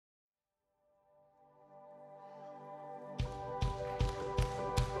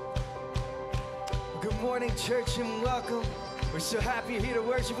morning, church, and welcome. We're so happy you're here to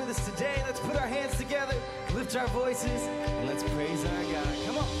worship with us today. Let's put our hands together, lift our voices, and let's praise our God.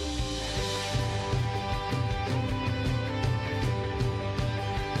 Come on.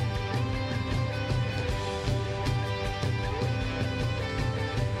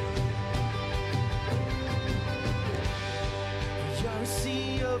 We are a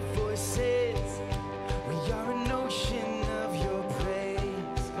sea of voices. We are an ocean of your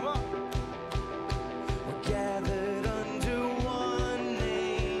praise. Come on. We're gathered under one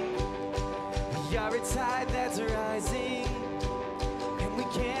name. We are a tide that's rising, and we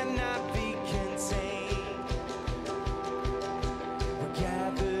cannot be contained. We're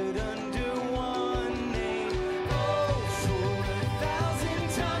gathered under one name. Oh, for 1,000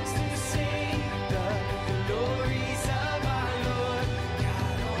 tongues to sing the glories of our Lord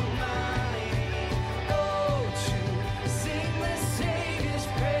God Almighty. Oh, to sing the Savior's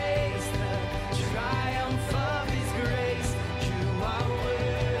praise, the triumph of His grace. You are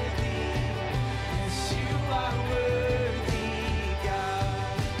worthy, yes, you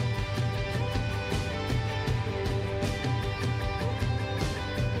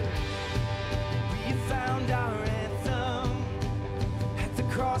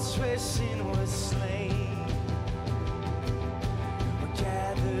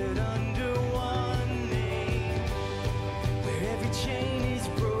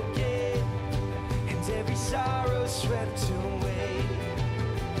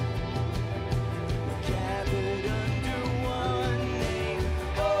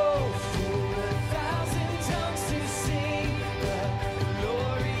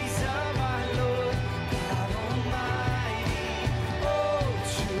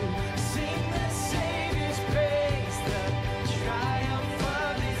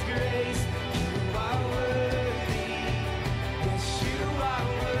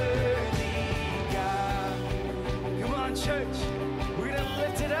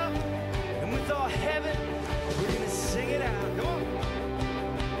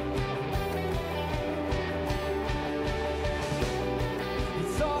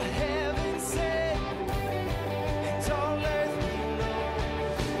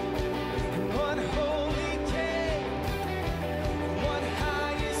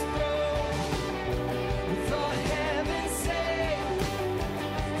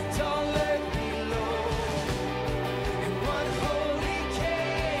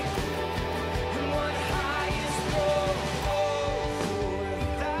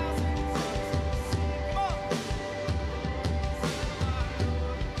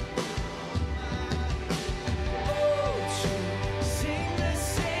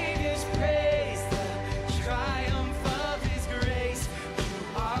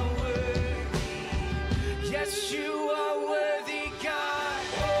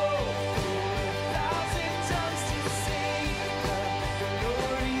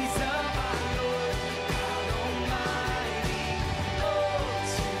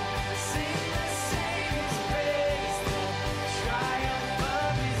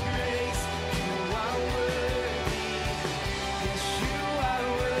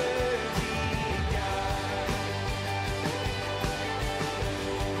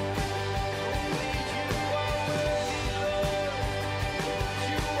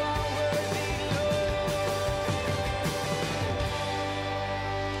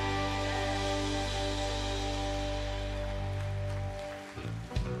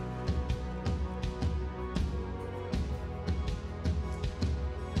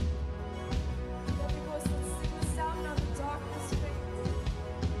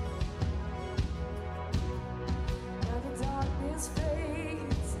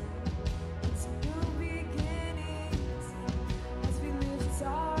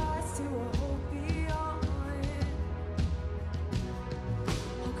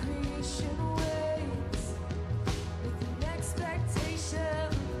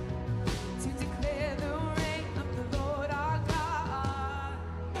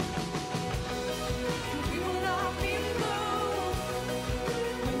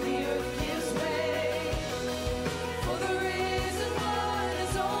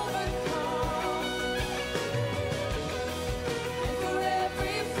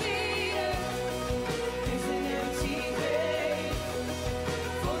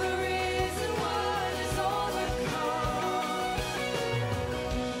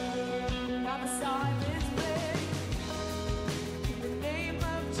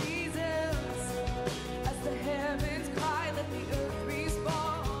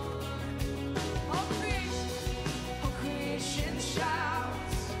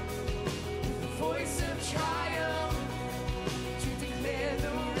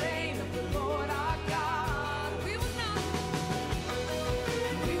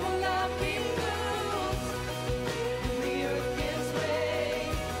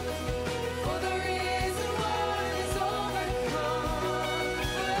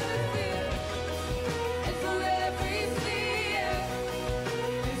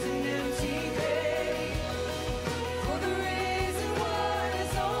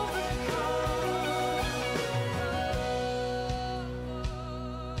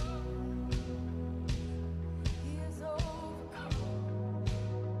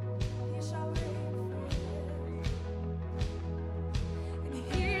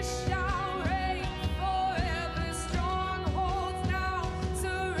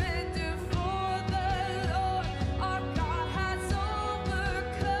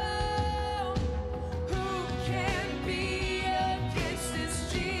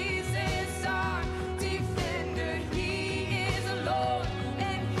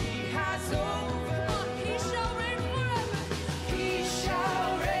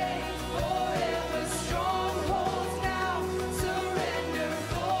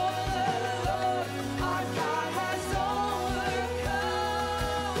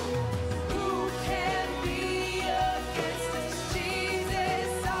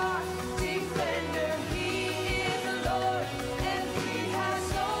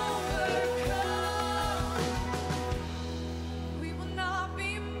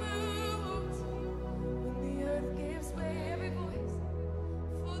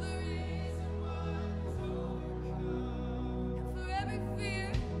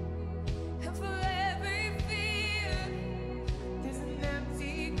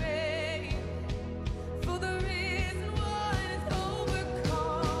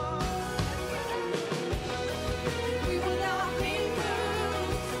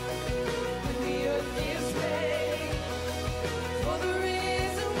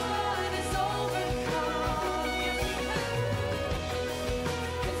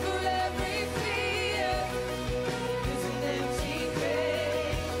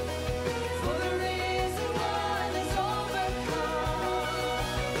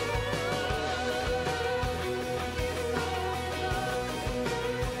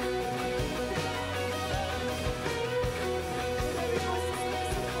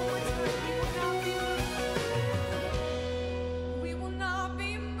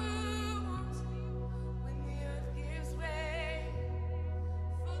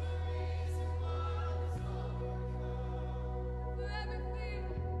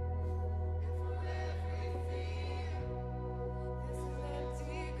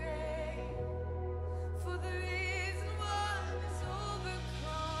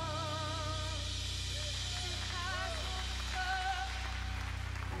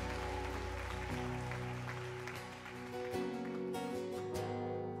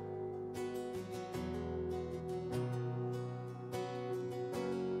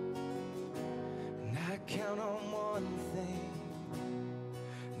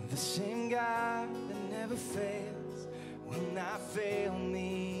The same God that never fails will not fail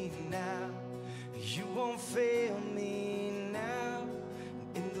me now. You won't fail me now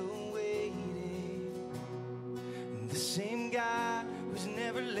in the waiting. The same God who's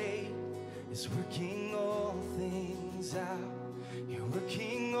never late is working all things out. You're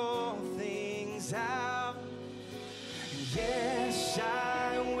working all things out. Yes,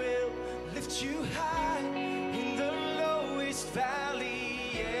 I will lift you high in the lowest valley.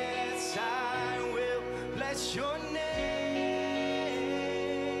 Yes, I will bless your name.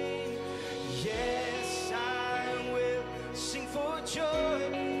 Yes, I will sing for joy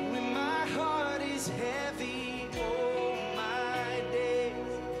when my heart is heavy all my days.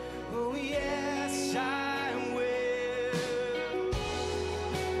 Oh, yes, I will.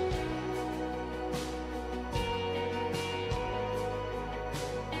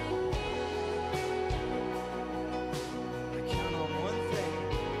 I count on one thing.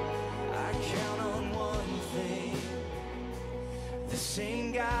 I count on one thing. The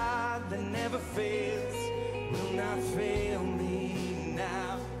same God that never fails will not fail me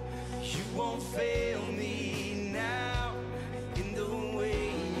now. You won't fail me now in the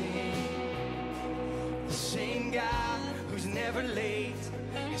waiting. The same God who's never late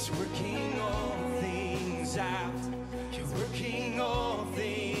is working all things out. You're working all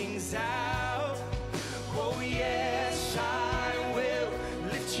things out. Oh, yes, I will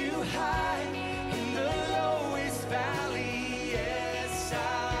lift you high in the lowest valley. Yes,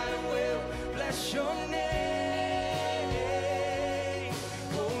 I will bless your name.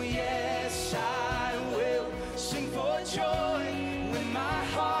 Oh, yes, I will sing for joy when my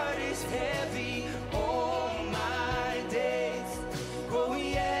heart is heavy all my days. Oh,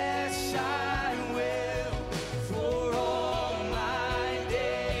 yes, I will for all my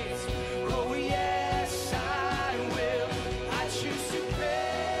days. Oh, yes, I will. I choose to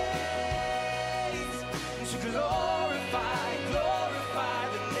praise, to glorify, glorify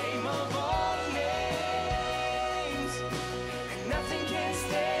the name of all names. And nothing can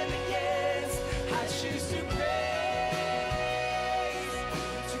stand against. I choose to praise,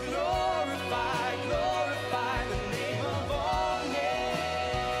 to glorify, glorify the name of all names.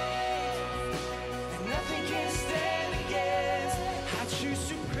 And nothing can stand against. I choose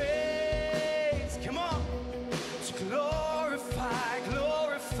to praise. Come on. To glorify,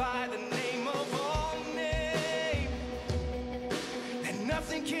 glorify the name of all names. And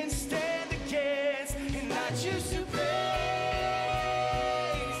nothing can stand against. And I choose to praise,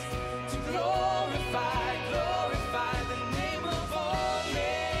 to glorify, glorify the name of all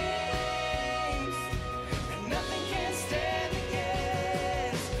names. And nothing can stand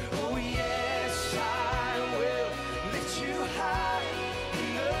against. Oh, yes, I will lift you high in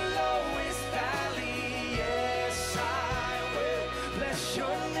the lowest valley. Yes, I will bless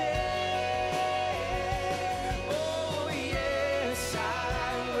your name. Oh, yes, I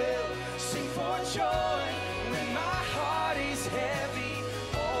will sing for joy when my heart is heavy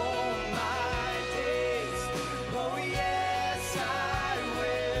all my days. Oh, yes, I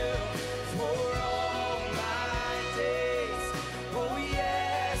will for all my days. Oh,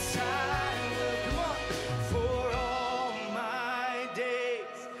 yes, I will. Come on. For all my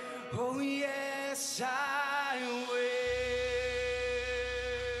days. Oh, yes, I will.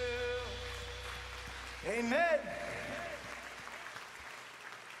 Amen.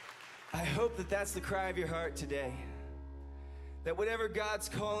 I hope that that's the cry of your heart today. That whatever God's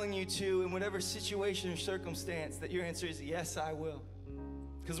calling you to, in whatever situation or circumstance, that your answer is yes, I will.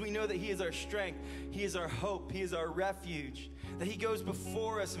 Because we know that He is our strength, He is our hope, He is our refuge, that He goes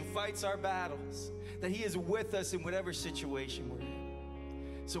before us and fights our battles, that He is with us in whatever situation we're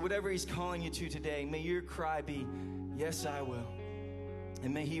in. So whatever He's calling you to today, may your cry be, yes, I will.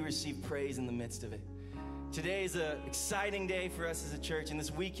 And may He receive praise in the midst of it. Today is an exciting day for us as a church, and this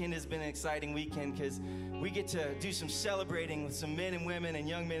weekend has been an exciting weekend because we get to do some celebrating with some men and women and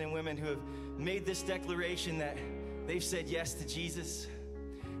young men and women who have made this declaration that they've said yes to Jesus,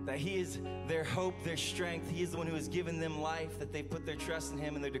 that He is their hope, their strength. He is the one who has given them life, that they've put their trust in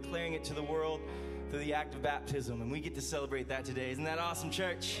Him, and they're declaring it to the world through the act of baptism, and we get to celebrate that today. Isn't that awesome,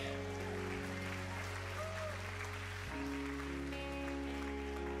 church?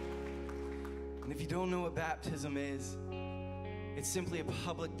 And if you don't know what baptism is, it's simply a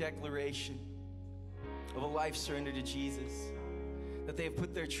public declaration of a life surrender to Jesus, that they have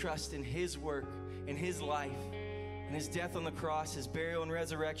put their trust in His work, in His life, in His death on the cross, His burial and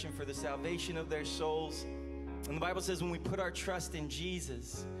resurrection for the salvation of their souls. And the Bible says when we put our trust in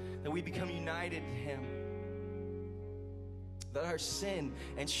Jesus, that we become united to Him, that our sin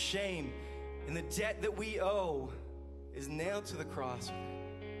and shame and the debt that we owe is nailed to the cross.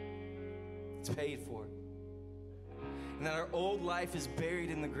 It's paid for. And that our old life is buried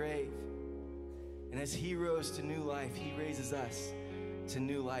in the grave. And as he rose to new life, he raises us to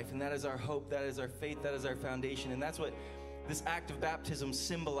new life. And that is our hope, that is our faith, that is our foundation. And that's what this act of baptism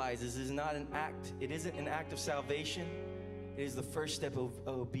symbolizes. It isn't an act of salvation. It is the first step of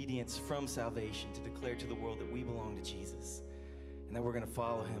obedience from salvation to declare to the world that we belong to Jesus and that we're going to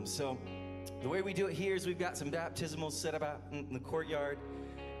follow him. So the way we do it here is we've got some baptismals set up out in the courtyard.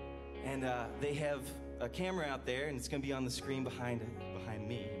 And they have a camera out there, and it's going to be on the screen behind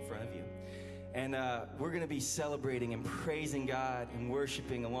me, in front of you. And we're going to be celebrating and praising God and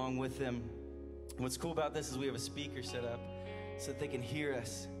worshiping along with them. And what's cool about this is we have a speaker set up so that they can hear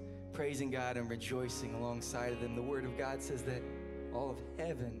us praising God and rejoicing alongside of them. The Word of God says that all of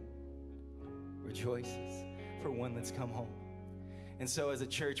heaven rejoices for one that's come home. And so as a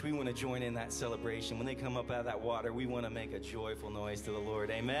church, we want to join in that celebration. When they come up out of that water, we want to make a joyful noise to the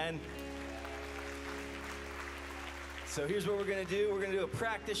Lord. Amen? So here's what we're going to do. We're going to do a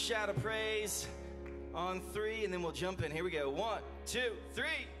practice shout of praise on 3, and then we'll jump in. Here we go. 1, 2, 3.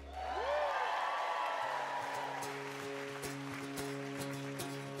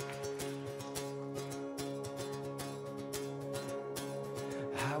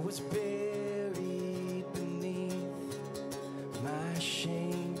 I was buried beneath my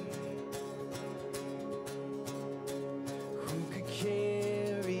shame. Who could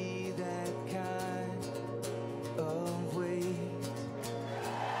carry that kind of weight?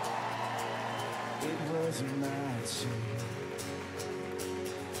 It was my turn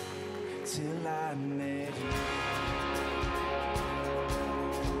till I met you.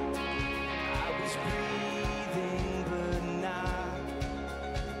 I was breathing but not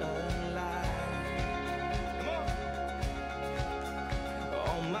alive. Come on.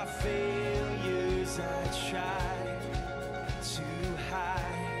 All my failures I tried to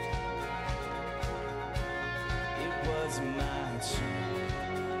hide. It was my turn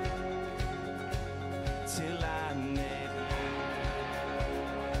till I met you.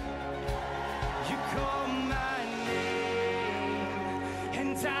 You called my name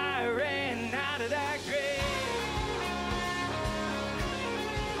and I ran out of that grave,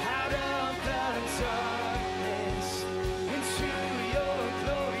 out of the darkness into your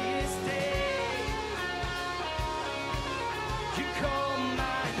glorious day. You called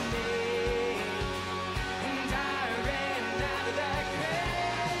my name and I ran out of that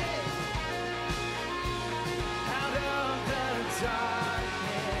grave, out of the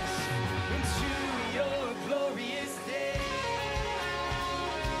darkness into your glorious day.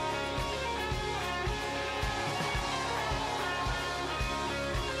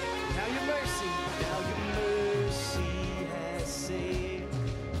 Now your mercy has saved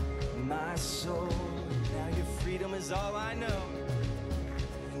my soul. Now your freedom is all I know.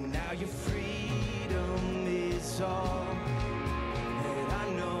 Now your freedom is all that I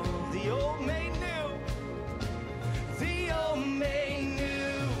know. The old made new. The old made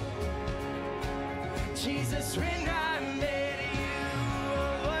new. Jesus, when I met you,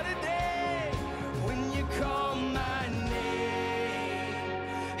 oh, what a day when you called my name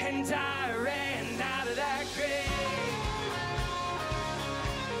and I ran out of that grave,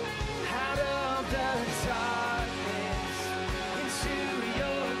 out of the darkness into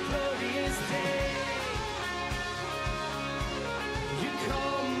your glorious day. You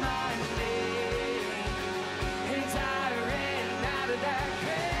called my name and I ran out of that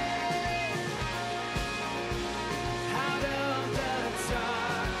grave, out of the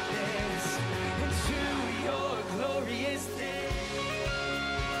darkness into your glorious day.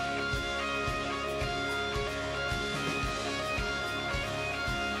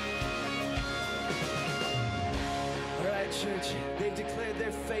 All right, church, they've declared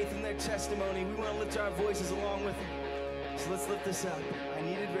their faith and their testimony. We want to lift our voices along with them. So let's lift this up. I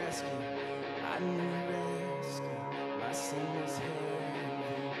needed rescue. I needed rescue. My sin was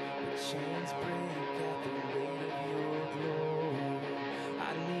heavy, but chains break at the weight of your glory. I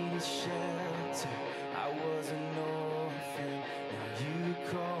needed shelter. I was an orphan. Now you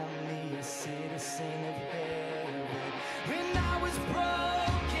call me a citizen of heaven. When I was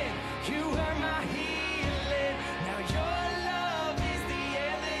broken, you were my healing. Now your love is the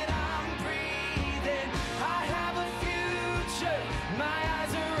air that I'm breathing. I have a future. My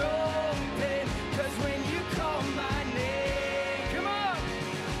eyes are open. 'Cause when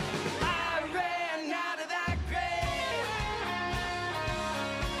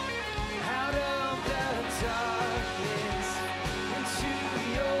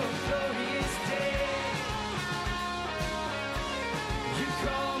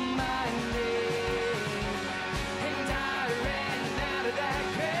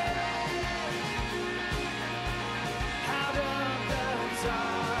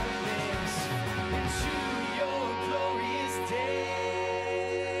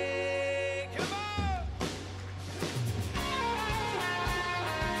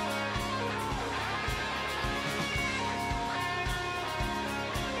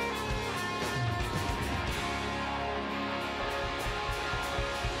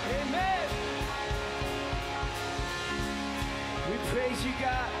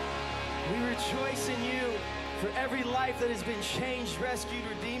We rejoice in you for every life that has been changed, rescued,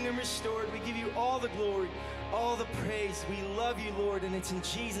 redeemed, and restored. We give you all the glory, all the praise. We love you, Lord, and it's in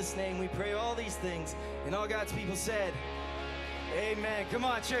Jesus' name we pray all these things. And all God's people said, amen. Come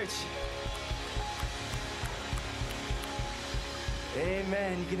on, church.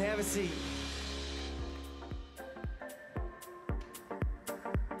 Amen. You can have a seat.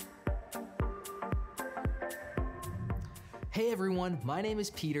 Hey everyone, my name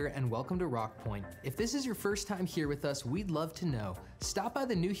is Peter and welcome to Rock Point. If this is your first time here with us, we'd love to know. Stop by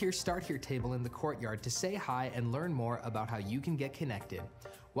the New Here Start Here table in the courtyard to say hi and learn more about how you can get connected.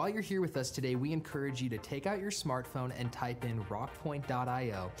 While you're here with us today, we encourage you to take out your smartphone and type in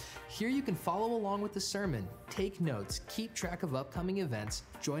rockpoint.io. Here you can follow along with the sermon, take notes, keep track of upcoming events,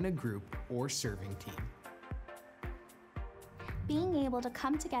 join a group, or serving team. Being able to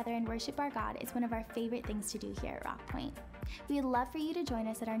come together and worship our God is one of our favorite things to do here at Rock Point. We'd love for you to join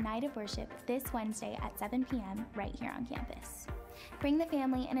us at our night of worship this Wednesday at 7 p.m. right here on campus. Bring the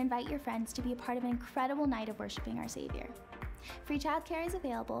family and invite your friends to be a part of an incredible night of worshiping our Savior. Free childcare is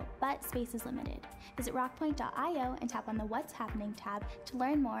available, but space is limited. Visit rockpoint.io and tap on the What's Happening tab to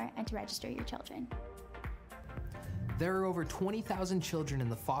learn more and to register your children. There are over 20,000 children in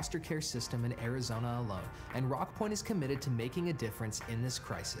the foster care system in Arizona alone, and Rock Point is committed to making a difference in this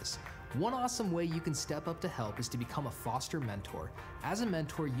crisis. One awesome way you can step up to help is to become a foster mentor. As a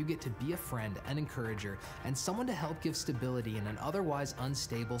mentor, you get to be a friend, an encourager, and someone to help give stability in an otherwise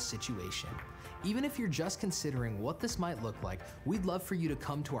unstable situation. Even if you're just considering what this might look like, we'd love for you to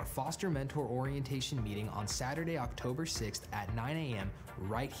come to our Foster Mentor Orientation meeting on Saturday, October 6th at 9 a.m.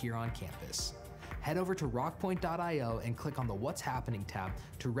 right here on campus. Head over to rockpoint.io and click on the What's Happening tab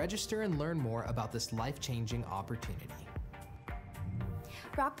to register and learn more about this life-changing opportunity.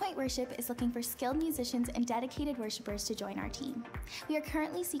 Rock Point Worship is looking for skilled musicians and dedicated worshipers to join our team. We are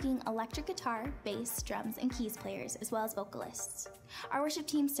currently seeking electric guitar, bass, drums, and keys players, as well as vocalists. Our worship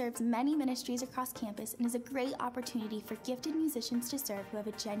team serves many ministries across campus and is a great opportunity for gifted musicians to serve who have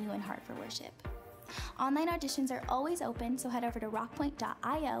a genuine heart for worship. Online auditions are always open, so head over to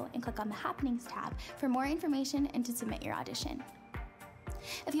rockpoint.io and click on the Happenings tab for more information and to submit your audition.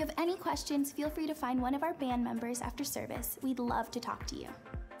 If you have any questions, feel free to find one of our band members after service. We'd love to talk to you.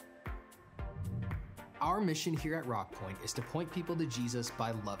 Our mission here at Rock Point is to point people to Jesus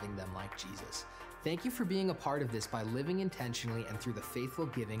by loving them like Jesus. Thank you for being a part of this by living intentionally and through the faithful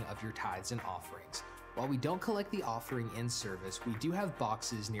giving of your tithes and offerings. While we don't collect the offering in service, we do have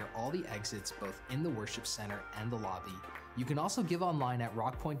boxes near all the exits, both in the worship center and the lobby. You can also give online at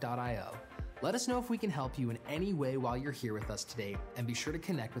rockpoint.io. Let us know if we can help you in any way while you're here with us today, and be sure to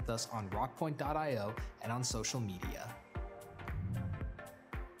connect with us on rockpoint.io and on social media.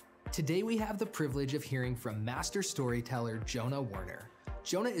 Today we have the privilege of hearing from master storyteller Jonah Werner.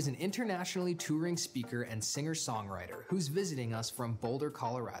 Jonah is an internationally touring speaker and singer-songwriter who's visiting us from Boulder,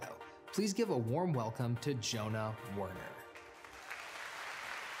 Colorado. Please give a warm welcome to Jonah Werner.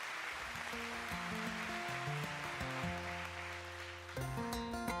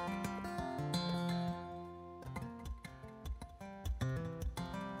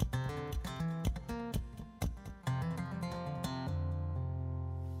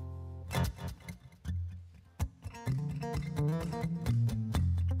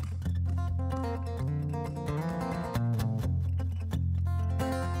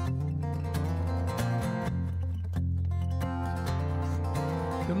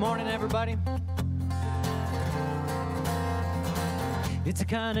 Good morning, everybody. It's the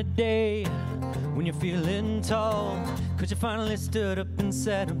kind of day when you're feeling tall, 'cause you finally stood up and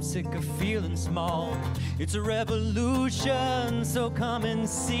said, I'm sick of feeling small. It's a revolution, so come and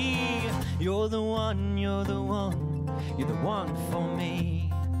see. You're the one, you're the one, you're the one for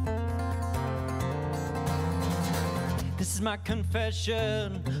me. This is my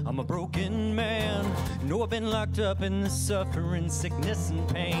confession, I'm a broken man. Know I've been locked up in the suffering, sickness, and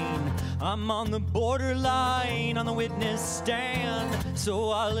pain. I'm on the borderline, on the witness stand.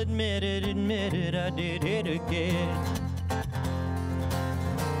 So I'll admit it, I did it again.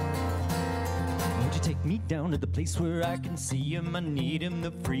 Won't you take me down to the place where I can see him? I need him,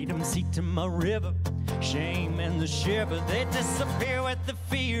 the freedom, see to my river. Shame and the shiver, they disappear with the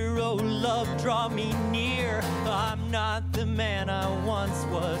fear. Oh, love, draw me near. I'm not the man I once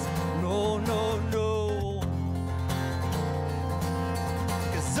was. No, no, no.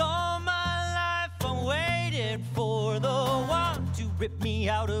 'Cause all my life I waited for the one to rip me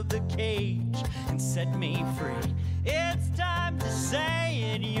out of the cage and set me free. It's time to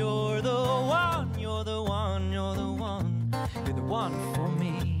say it. You're the one, you're the one, you're the one, you're the one for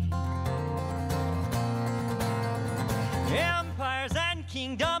me. Empires and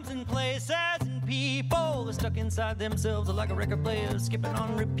kingdoms and places and people. They're stuck inside themselves like a record player, skipping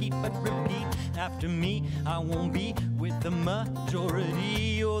on repeat, but repeat after me. I won't be with the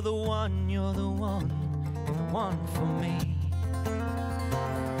majority. You're the one, you're the one, you're the one for me.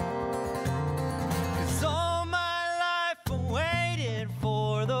 'Cause all my life I waited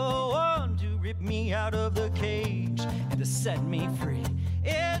for the one to rip me out of the cage and to set me free.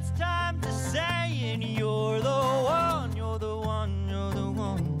 It's time to say it. You're the one, you're the one, you're the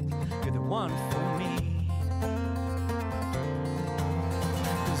one, you're the one for me.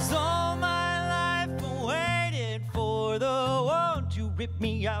 'Cause all my life I waited for the one to rip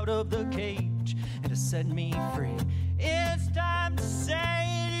me out of the cage and to set me free. It's time to say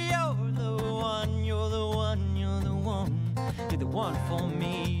it. You're the one, you're the one, you're the one, you're the one for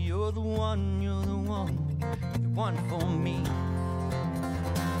me. You're the one, you're the one, you're the one for me.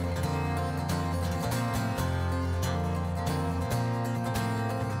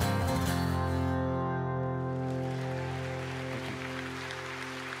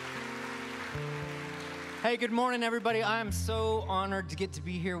 Hey, good morning, everybody. I'm so honored to get to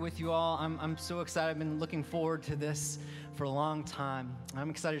be here with you all. I'm so excited. I've been looking forward to this for a long time. I'm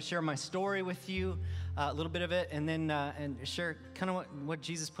excited to share my story with you, a little bit of it, and then and share kind of what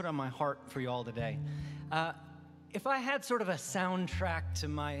Jesus put on my heart for you all today. If I had sort of a soundtrack to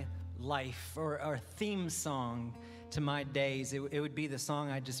my life or a theme song to my days, it would be the song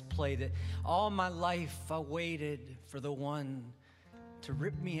I just played. All my life I waited for the one to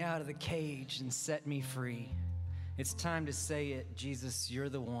rip me out of the cage and set me free. It's time to say it. Jesus, you're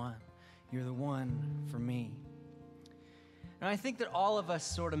the one. You're the one for me. And I think that all of us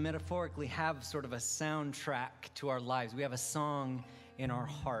sort of metaphorically have sort of a soundtrack to our lives. We have a song in our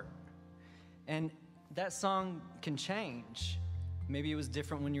heart. And that song can change. Maybe it was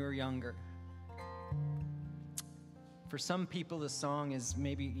different when you were younger. For some people, the song is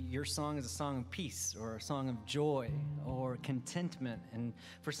maybe your song is a song of peace or a song of joy or contentment. And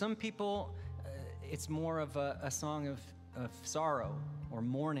for some people, it's more of a song of sorrow or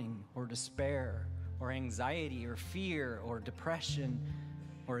mourning or despair or anxiety or fear or depression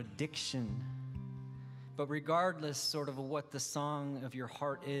or addiction. But regardless sort of what the song of your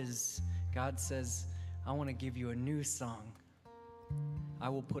heart is, God says, I want to give you a new song. I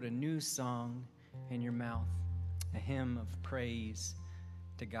will put a new song in your mouth. A hymn of praise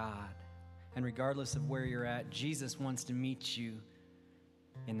to God. And regardless of where you're at, Jesus wants to meet you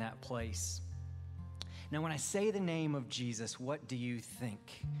in that place. Now, when I say the name of Jesus, what do you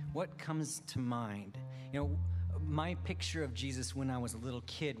think? What comes to mind? You know, my picture of Jesus when I was a little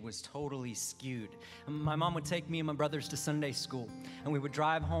kid was totally skewed. My mom would take me and my brothers to Sunday school, and we would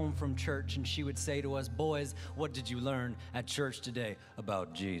drive home from church, and she would say to us, boys, what did you learn at church today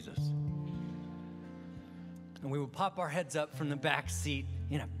about Jesus? And we would pop our heads up from the back seat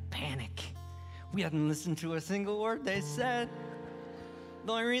in a panic. We hadn't listened to a single word they said.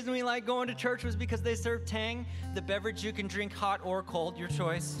 The only reason we liked going to church was because they served Tang, the beverage you can drink hot or cold, your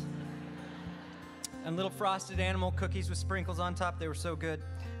choice. And little frosted animal cookies with sprinkles on top. They were so good.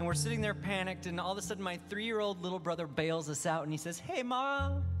 And we're sitting there panicked, and all of a sudden my 3-year-old little brother bails us out, and he says, hey,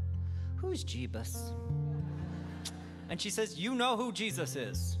 Mom, who's Jeebus? And she says, you know who Jesus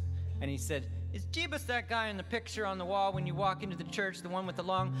is. And he said, is Jeebus that guy in the picture on the wall when you walk into the church, the one with the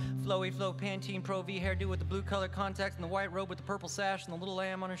long, flowy, flow Pantene Pro V hairdo with the blue colored contacts and the white robe with the purple sash and the little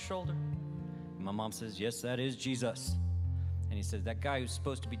lamb on his shoulder? And my mom says, yes, that is Jesus. And he says, that guy who's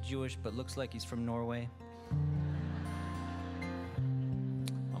supposed to be Jewish but looks like he's from Norway?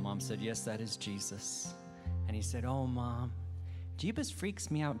 My mom said, yes, that is Jesus. And he said, oh, Mom, Jeebus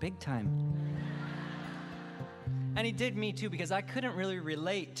freaks me out big time. And he did me too, because I couldn't really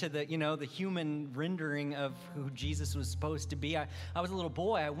relate to the human rendering of who Jesus was supposed to be. I was a little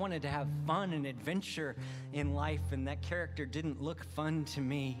boy. I wanted to have fun and adventure in life, and that character didn't look fun to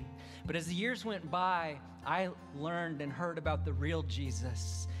me. But as the years went by, I learned and heard about the real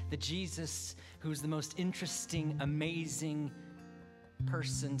Jesus, the Jesus who's the most interesting, amazing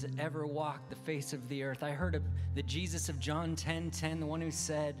person to ever walk the face of the earth. I heard of the Jesus of John 10:10, the one who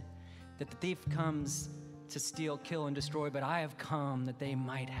said that the thief comes to steal, kill, and destroy, but I have come that they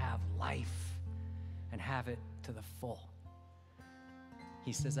might have life and have it to the full.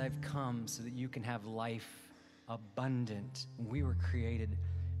 He says, I've come so that you can have life abundant. We were created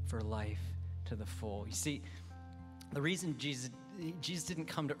for life to the full. You see, the reason Jesus didn't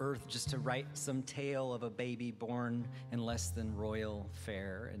come to earth just to write some tale of a baby born in less than royal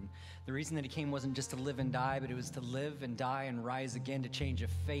fare. And the reason that he came wasn't just to live and die, but it was to live and die and rise again to change a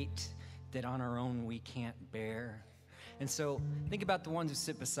fate that on our own we can't bear. And so think about the ones who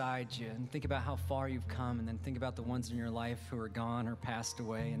sit beside you, and think about how far you've come, and then think about the ones in your life who are gone or passed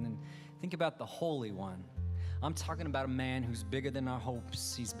away, and then think about the Holy One. I'm talking about a man who's bigger than our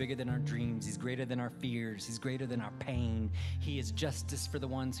hopes. He's bigger than our dreams. He's greater than our fears. He's greater than our pain. He is justice for the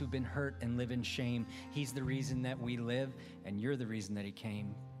ones who've been hurt and live in shame. He's the reason that we live, and you're the reason that he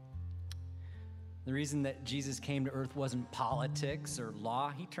came. The reason that Jesus came to earth wasn't politics or law.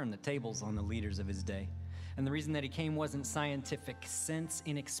 He turned the tables on the leaders of his day. And the reason that he came wasn't scientific sense.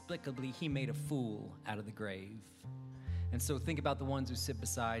 Inexplicably, he made a fool out of the grave. And so think about the ones who sit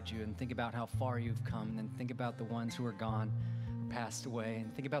beside you, and think about how far you've come, and then think about the ones who are gone, passed away,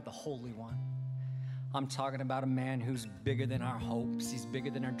 and think about the Holy One. I'm talking about a man who's bigger than our hopes. He's bigger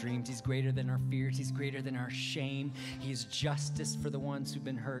than our dreams. He's greater than our fears. He's greater than our shame. He is justice for the ones who've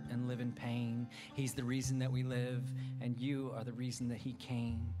been hurt and live in pain. He's the reason that we live, and you are the reason that he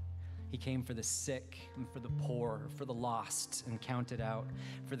came. He came for the sick and for the poor, for the lost and counted out,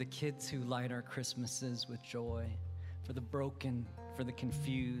 for the kids who light our Christmases with joy, for the broken, for the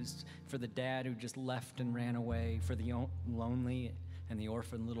confused, for the dad who just left and ran away, for the lonely and the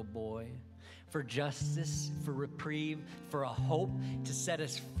orphan little boy, for justice, for reprieve, for a hope to set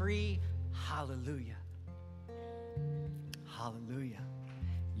us free. Hallelujah. Hallelujah.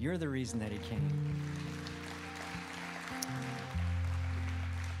 You're the reason that he came.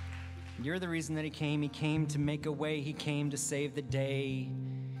 You're the reason that he came. He came to make a way. He came to save the day.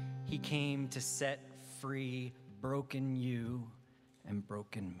 He came to set free broken you and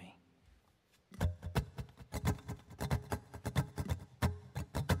broken me.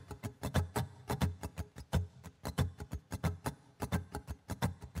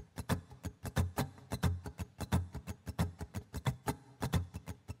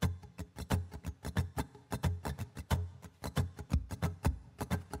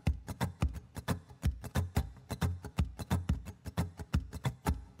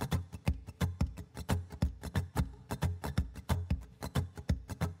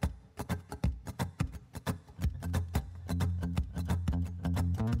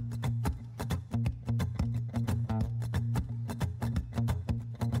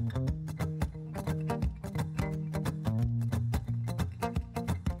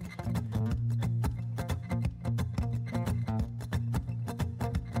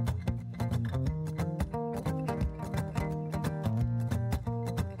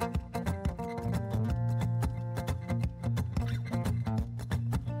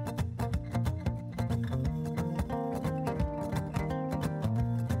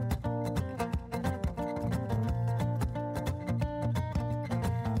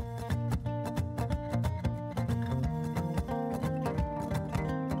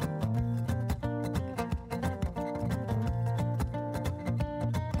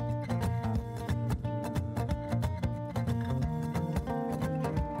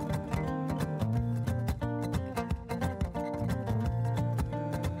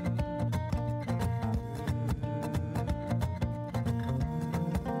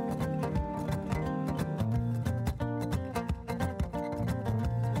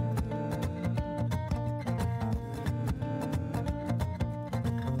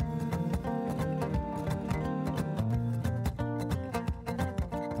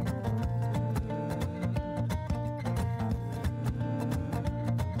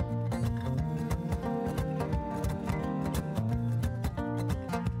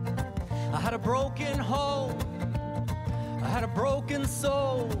 I had a broken home, I had a broken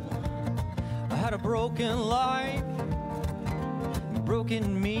soul, I had a broken life,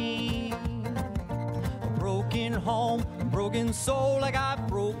 broken me, a broken home, a broken soul, I got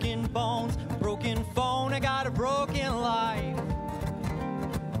broken bones, a broken phone, I got a broken life,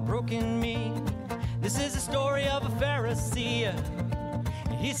 broken me. This is the story of a Pharisee.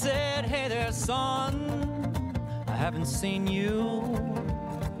 He said, hey there, son, I haven't seen you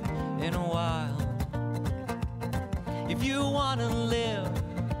in a while. If you want to live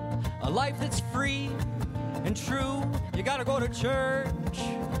a life that's free and true, you gotta go to church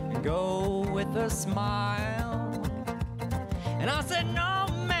and go with a smile. And I said, no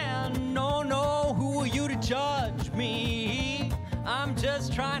man, no, who are you to judge me? I'm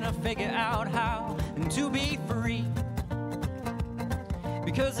just trying to figure out how to be free.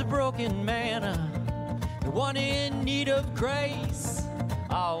 Because the broken man, the one in need of grace,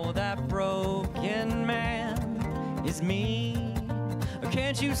 oh, that broken man is me.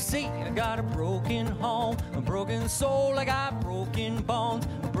 Can't you see, I got a broken home, a broken soul, I got broken bones,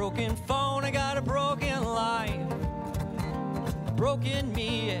 a broken phone, I got a broken life, broken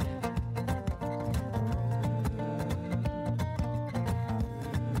me.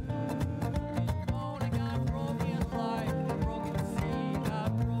 I got a broken life.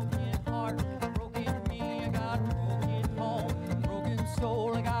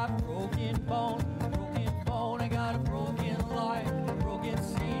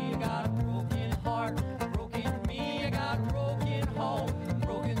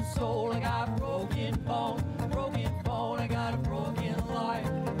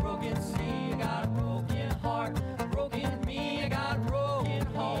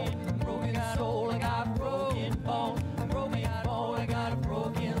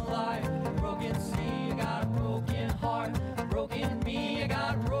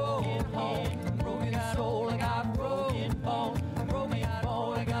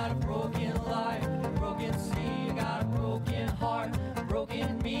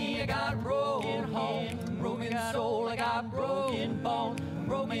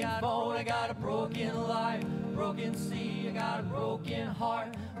 I got a broken life, broken sea, I got a broken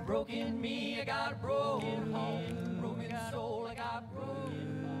heart, broken me, I got a broken home, broken soul, I got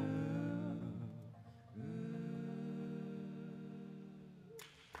broken.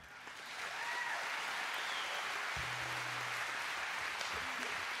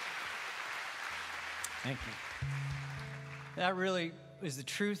 Thank you. That really is the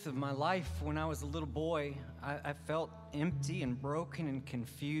truth of my life. When I was a little boy, I felt empty and broken and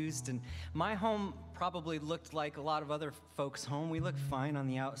confused, and my home probably looked like a lot of other folks' home. We looked fine on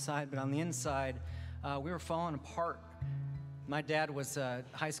the outside, but on the inside, we were falling apart. My dad was a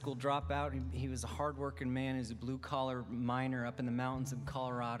high school dropout. He was a hard-working man. He was a blue-collar miner up in the mountains of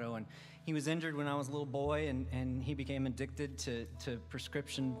Colorado, and he was injured when I was a little boy, and he became addicted to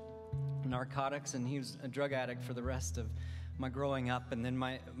prescription narcotics, and he was a drug addict for the rest of my growing up. And then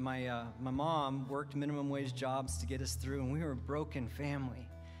my mom worked minimum wage jobs to get us through, and we were a broken family.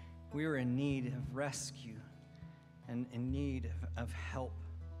 We were in need of rescue and in need of help.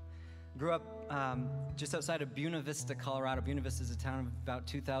 Grew up just outside of Buena Vista, Colorado. Buena Vista is a town of about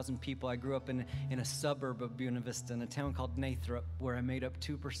 2,000 people. I grew up in a suburb of Buena Vista, in a town called Nathrop, where I made up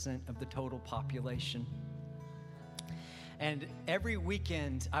 2% of the total population. And every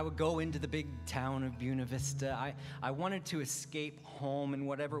weekend, I would go into the big town of Buena Vista. I wanted to escape home in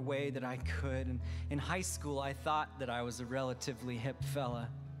whatever way that I could. And in high school, I thought that I was a relatively hip fella.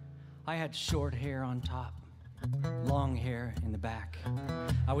 I had short hair on top, long hair in the back.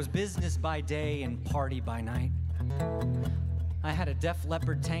 I was business by day and party by night. I had a Def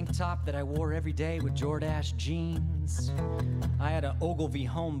Leppard tank top that I wore every day with Jordache jeans. I had an Ogilvy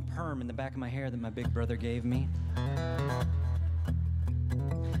Home perm in the back of my hair that my big brother gave me.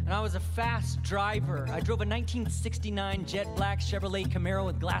 And I was a fast driver. I drove a 1969 jet black Chevrolet Camaro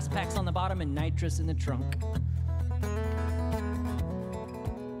with glass packs on the bottom and nitrous in the trunk.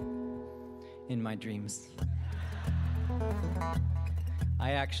 In my dreams.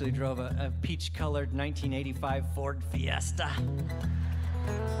 I actually drove a peach-colored 1985 Ford Fiesta.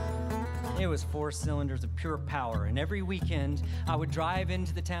 It was 4 cylinders of pure power, and every weekend I would drive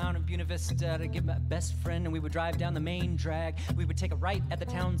into the town of Buena Vista to get my best friend, and we would drive down the main drag. We would take a right at the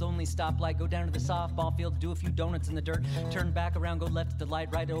town's only stoplight, go down to the softball field, do a few donuts in the dirt, turn back around, go left at the light,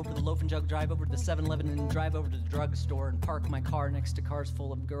 right over to the Loaf and Jug, drive over to the 7-Eleven, and then drive over to the drugstore and park my car next to cars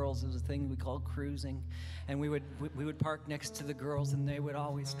full of girls. It was a thing we called cruising. And we would park next to the girls, and they would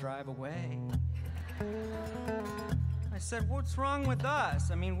always drive away. I said, what's wrong with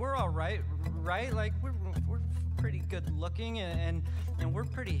us? I mean, we're all right? Like, we're pretty good looking, and we're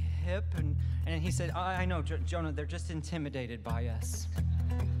pretty hip. And he said, I know, Jonah, they're just intimidated by us.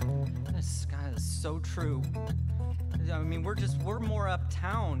 This guy is so true. I mean, we're more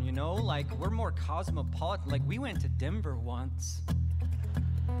uptown, you know? Like, we're more cosmopolitan. Like, we went to Denver once.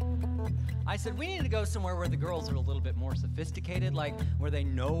 I said, we need to go somewhere where the girls are a little bit more sophisticated, like where they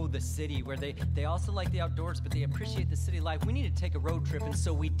know the city, where they also like the outdoors, but they appreciate the city life. We need to take a road trip, and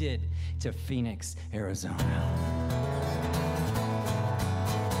so we did, to Phoenix, Arizona.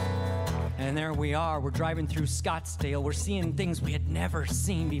 And there we are, we're driving through Scottsdale, we're seeing things we had never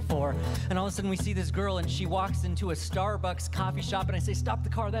seen before. And all of a sudden we see this girl, and she walks into a Starbucks coffee shop, and I say, stop the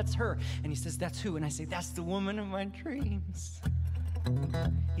car, that's her. And he says, that's who? And I say, that's the woman of my dreams.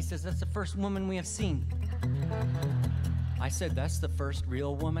 He says, that's the first woman we have seen. I said, that's the first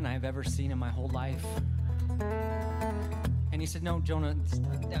real woman I've ever seen in my whole life. And he said, no, Jonah,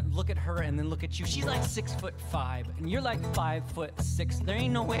 look at her and then look at you. She's like 6'5", and you're like 5'6". There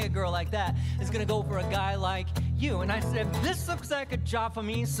ain't no way a girl like that is gonna go for a guy like you. And I said, this looks like a job for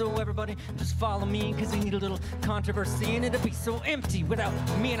me, so everybody just follow me, because we need a little controversy, and it'll be so empty without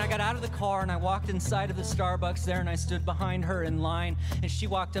me. And I got out of the car, and I walked inside of the Starbucks there, and I stood behind her in line, and she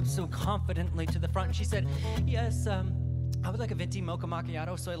walked up so confidently to the front, and she said, yes, I would like a venti mocha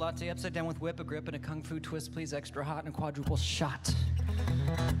macchiato, soy latte, upside down with whip, a grip, and a kung fu twist, please, extra hot, and a quadruple shot.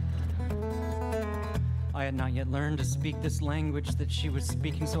 I had not yet learned to speak this language that she was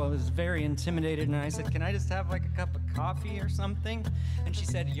speaking, so I was very intimidated, and I said, can I just have like a cup of coffee or something? And she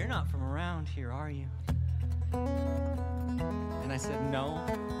said, you're not from around here, are you? And I said, no.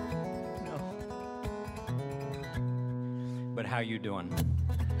 But how you doing?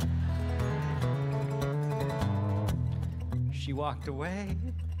 She walked away.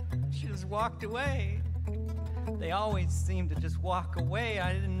 She just walked away. They always seem to just walk away.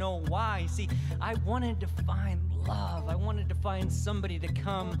 I didn't know why. See, I wanted to find love. I wanted to find somebody to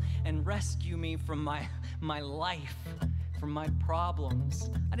come and rescue me from my life, from my problems.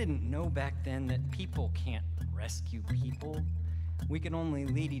 I didn't know back then that people can't rescue people. we could only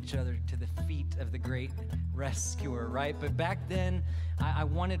lead each other to the feet of the great rescuer, right? But back then, I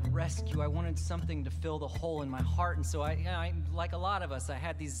wanted rescue. I wanted something to fill the hole in my heart. And so I, like a lot of us, I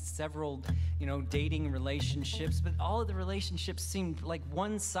had these several, dating relationships, but all of the relationships seemed like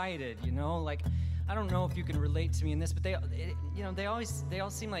one-sided, like, I don't know if you can relate to me in this, but they all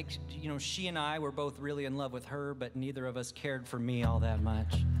seem like, she and I were both really in love with her, but neither of us cared for me all that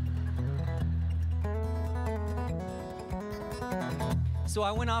much. So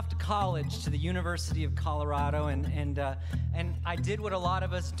I went off to college, to the University of Colorado, and I did what a lot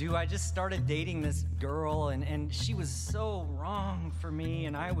of us do. I just started dating this girl, and she was so wrong for me,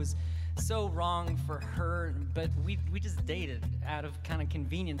 and I was so wrong for her, but we just dated out of kind of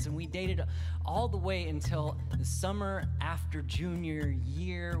convenience, and we dated all the way until the summer after junior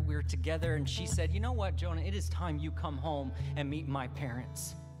year. We were together, and she said, "You know what, Jonah, it is time you come home and meet my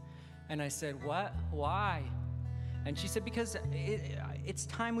parents." And I said, "What? Why?" And she said, "Because it's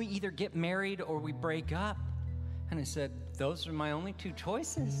time we either get married or we break up." And I said, "Those are my only two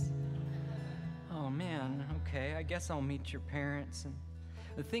choices." Oh man, okay, I guess I'll meet your parents. And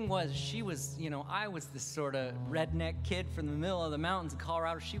the thing was, she was, I was this sort of redneck kid from the middle of the mountains of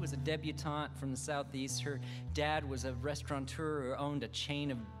Colorado. She was a debutante from the southeast. Her dad was a restaurateur who owned a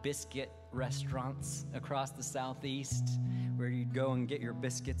chain of biscuit restaurants across the southeast where you'd go and get your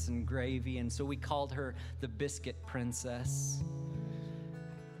biscuits and gravy. And so we called her the Biscuit Princess,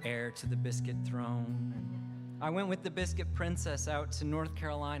 heir to the biscuit throne. I went with the Biscuit Princess out to North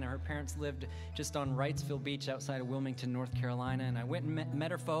Carolina. Her parents lived just on Wrightsville Beach outside of Wilmington, North Carolina, and I went and met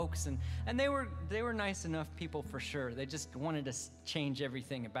her folks, and they were nice enough people for sure. They just wanted to change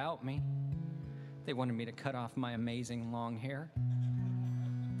everything about me. They wanted me to cut off my amazing long hair.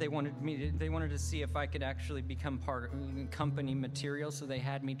 They wanted to see if I could actually become part of company material, so they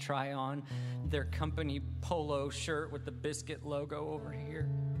had me try on their company polo shirt with the Biscuit logo over here.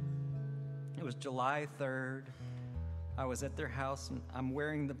 It was July 3rd. I was at their house, and I'm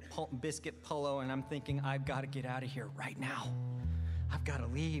wearing the Biscuit polo, and I'm thinking, I've got to get out of here right now. I've got to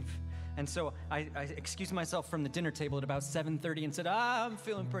leave. And so I excused myself from the dinner table at about 7:30 and said, I'm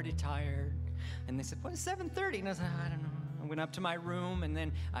feeling pretty tired. And they said, what is 7:30? And I said, I don't know. I went up to my room, and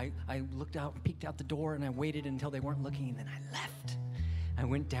then I looked out, peeked out the door, and I waited until they weren't looking, and then I left. I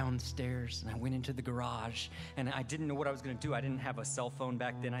went downstairs, and I went into the garage, and I didn't know what I was going to do. I didn't have a cell phone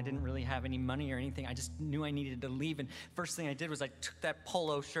back then. I didn't really have any money or anything. I just knew I needed to leave, and first thing I did was I took that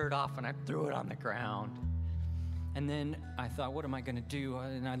polo shirt off, and I threw it on the ground. And then I thought, what am I going to do?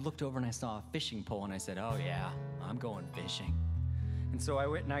 And I looked over, and I saw a fishing pole, and I said, oh, yeah, I'm going fishing. And so I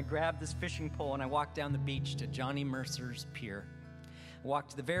went, and I grabbed this fishing pole, and I walked down the beach to Johnny Mercer's pier. I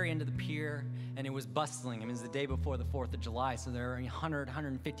walked to the very end of the pier, and it was bustling. It was the day before the 4th of July, so there were 100,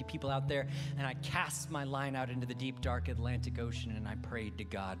 150 people out there, and I cast my line out into the deep, dark Atlantic Ocean, and I prayed to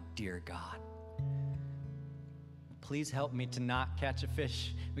God, dear God, please help me to not catch a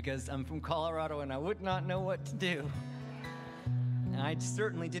fish, because I'm from Colorado, and I would not know what to do. And I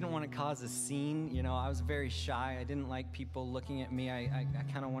certainly didn't want to cause a scene. You know, I was very shy. I didn't like people looking at me. I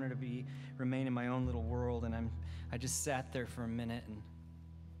kind of wanted to remain in my own little world, and I just sat there for a minute, and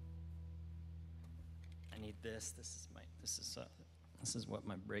I need this. This is what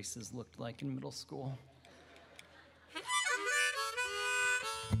my braces looked like in middle school.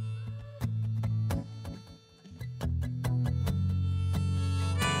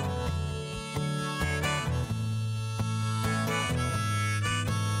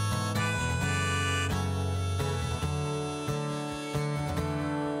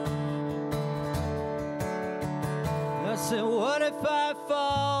 I said, what if I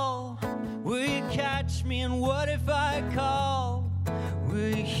fall? Will you catch me? And what if I call? Will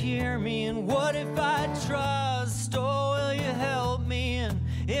you hear me? And what if I trust? Oh, will you help me? And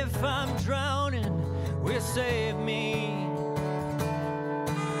if I'm drowning, will you save me?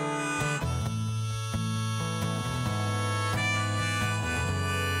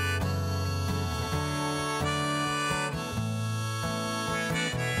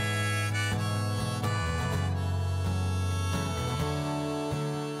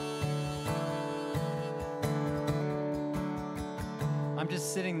 I'm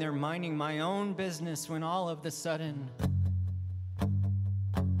just sitting there minding my own business when all of a sudden,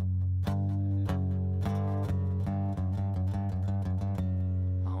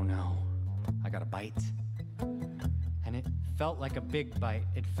 oh no, I got a bite. And it felt like a big bite.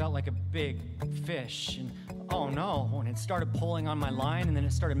 It felt like a big fish. And oh no, and it started pulling on my line, and then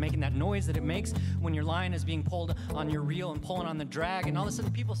it started making that noise that it makes when your line is being pulled on your reel and pulling on the drag, and all of a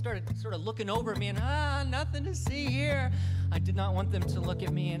sudden people started sort of looking over at me, and nothing to see here. I did not want them to look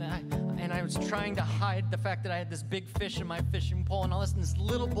at me, and I was trying to hide the fact that I had this big fish in my fishing pole, and all of a sudden this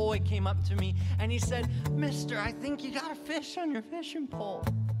little boy came up to me, and he said, "Mister, I think you got a fish on your fishing pole."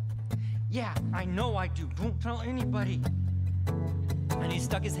 "Yeah, I know I do. Don't tell anybody." And he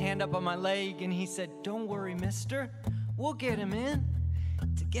stuck his hand up on my leg, and he said, "Don't worry, mister. We'll get him in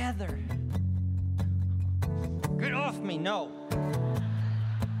together." "Get off me, no."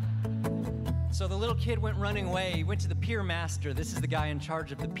 So the little kid went running away. He went to the pier master. This is the guy in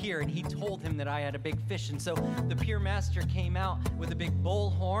charge of the pier, and he told him that I had a big fish. And so the pier master came out with a big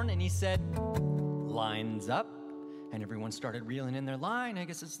bullhorn, and he said, "Lines up." And everyone started reeling in their line. I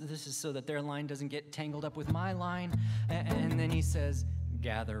guess this is so that their line doesn't get tangled up with my line. And then he says,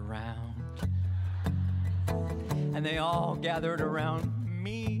 "Gather round." And they all gathered around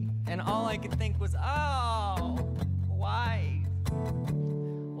me. And all I could think was, oh, why?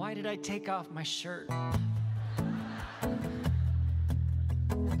 Why did I take off my shirt?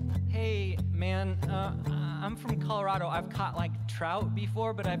 Hey, man, I'm from Colorado. I've caught like trout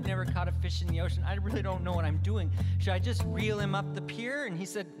before, but I've never caught a fish in the ocean. I really don't know what I'm doing. Should I just reel him up the pier? And he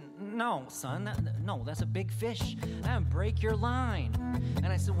said, "No, son, no, that's a big fish. Break your line." And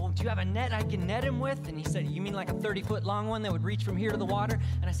I said, "Well, do you have a net I can net him with?" And he said, "You mean like a 30-foot long one that would reach from here to the water?"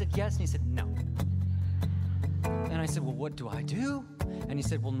 And I said, "Yes." And he said, "No." And I said, "Well, what do I do?" And he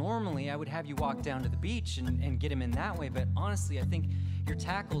said, "Well, normally I would have you walk down to the beach and get him in that way, but honestly, I think your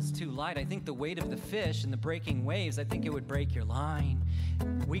tackle's too light. I think the weight of the fish and the breaking waves, I think it would break your line.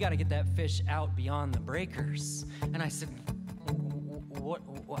 We got to get that fish out beyond the breakers." And I said, "What?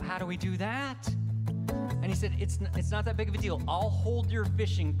 How do we do that?" And he said, it's not that big of a deal. I'll hold your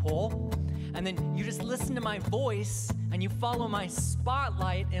fishing pole, and then you just listen to my voice, and you follow my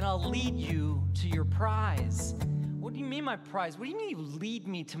spotlight, and I'll lead you to your prize." "What do you mean my prize? What do you mean you lead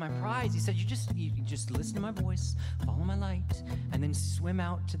me to my prize?" He said, you just listen to my voice, follow my light, and then swim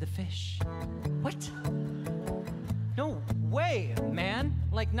out to the fish." What? No way, man.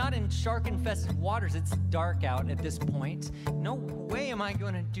 Like, not in shark-infested waters. It's dark out at this point. No way am I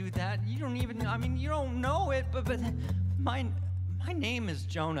going to do that. You don't even, you don't know it, but my name is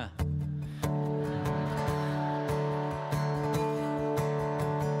Jonah.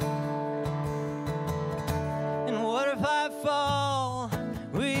 And what if I fall?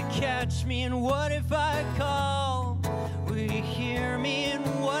 Will you catch me? And what if I call? Will you hear me? And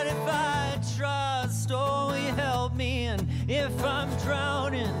what if I trust? Oh, will you help me? And if I'm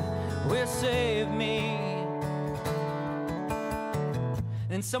drowning, will you save me?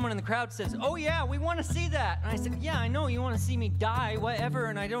 And someone in the crowd says, "Oh yeah, we want to see that." And I said, "Yeah, I know you want to see me die, whatever,"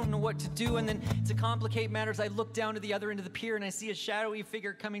 and I don't know what to do. And then to complicate matters, I look down to the other end of the pier and I see a shadowy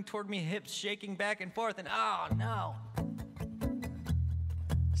figure coming toward me, hips shaking back and forth, and oh no,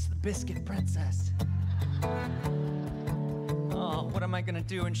 it's the Biscuit Princess. Oh, what am I gonna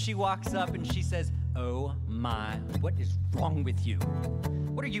do? And she walks up and she says, "Oh my, what is wrong with you?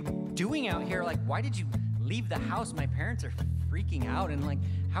 What are you doing out here? Like, why did you leave the house? My parents are freaking out, and like,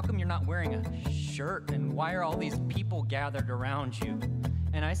 how come you're not wearing a shirt? And why are all these people gathered around you?"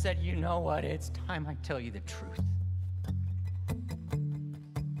 And I said, "You know what? It's time I tell you the truth.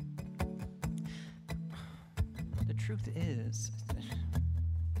 The truth is,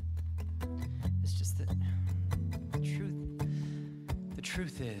 it's just that the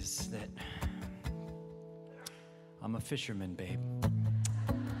truth is that I'm a fisherman, babe.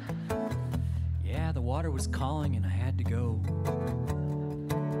 Yeah, the water was calling and I had to go.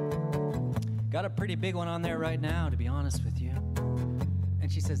 Got a pretty big one on there right now, to be honest with you."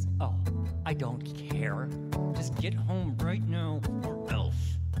 And she says, "Oh, I don't care. Just get home right now or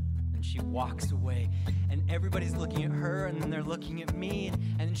else." And she walks away, and everybody's looking at her, and then they're looking at me,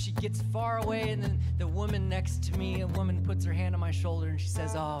 and then she gets far away, and then the woman next to me, a woman puts her hand on my shoulder, and she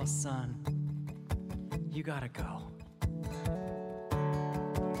says, "Oh, son, you gotta go.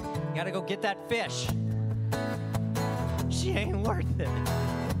 You gotta go get that fish. She ain't worth it."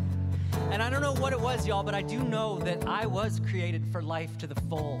 And I don't know what it was, y'all, but I do know that I was created for life to the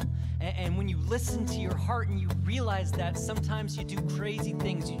full. And when you listen to your heart and you realize that, sometimes you do crazy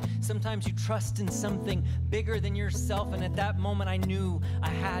things. Sometimes you trust in something bigger than yourself. And at that moment, I knew I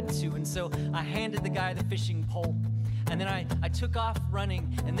had to. And so I handed the guy the fishing pole. And then I took off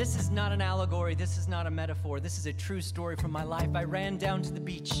running, and this is not an allegory, this is not a metaphor, this is a true story from my life. I ran down to the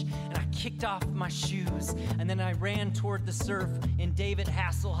beach, and I kicked off my shoes, and then I ran toward the surf in David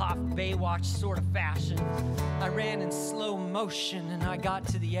Hasselhoff Baywatch sort of fashion. I ran in slow motion, and I got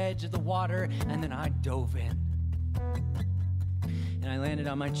to the edge of the water, and then I dove in. And I landed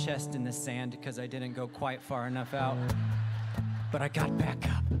on my chest in the sand because I didn't go quite far enough out. But I got back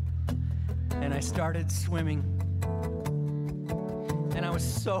up, and I started swimming. And I was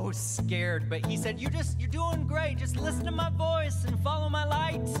so scared, but he said, you're doing great. Just listen to my voice and follow my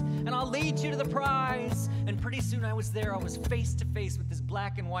light, and I'll lead you to the prize. And pretty soon I was there. I was face to face with this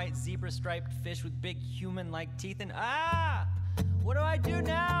black and white zebra-striped fish with big human-like teeth. And what do I do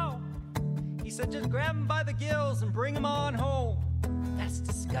now? He said, just grab him by the gills and bring him on home. That's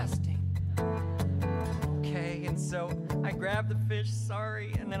disgusting. Okay, and so I grabbed the fish,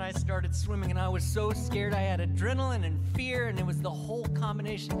 sorry, and then I started swimming, and I was so scared. I had adrenaline and fear, and it was the whole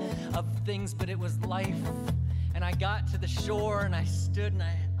combination of things, but it was life. And I got to the shore, and I stood, and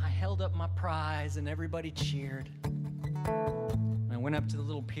I held up my prize, and everybody cheered. And I went up to the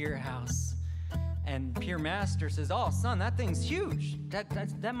little pier house, and Pier Master says, oh, son, that thing's huge.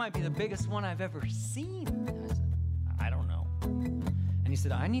 That might be the biggest one I've ever seen. I said, I don't know. And he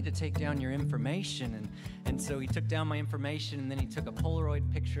said, I need to take down your information. And so he took down my information, and then he took a Polaroid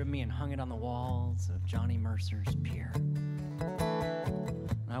picture of me and hung it on the walls of Johnny Mercer's pier.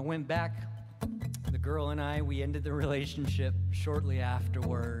 And I went back. The girl and I, we ended the relationship shortly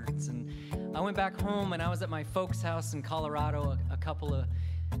afterwards. And I went back home, and I was at my folks' house in Colorado a couple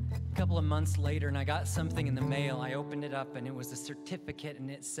of months later, and I got something in the mail. I opened it up, and it was a certificate,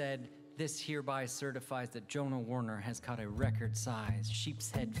 and it said, this hereby certifies that Jonah Werner has caught a record-sized sheep's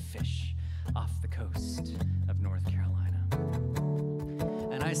head fish off the coast of North Carolina.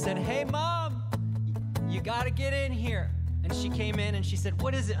 And I said, hey, Mom, you gotta get in here. And she came in and she said,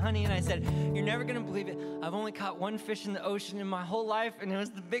 what is it, honey? And I said, you're never gonna believe it. I've only caught one fish in the ocean in my whole life, and it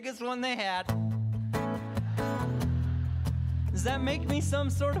was the biggest one they had. Does that make me some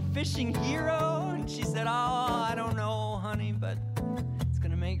sort of fishing hero? And she said, oh, I don't know, honey, but it's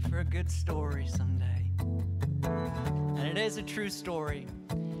gonna make for a good story someday. And it is a true story.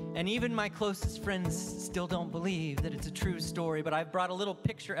 And even my closest friends still don't believe that it's a true story, but I've brought a little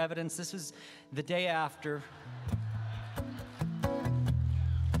picture evidence. This was the day after.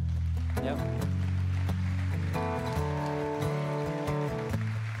 Yep.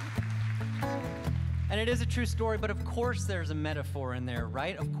 And it is a true story, but of course there's a metaphor in there,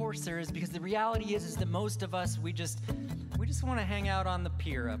 right? Of course there is, because the reality is that most of us, we just want to hang out on the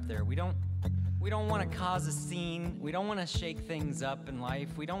pier up there. We don't want to cause a scene. We don't want to shake things up in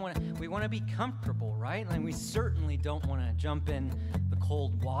life. We want to be comfortable, right? And we certainly don't want to jump in the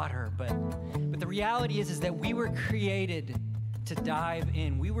cold water, but the reality is that we were created to dive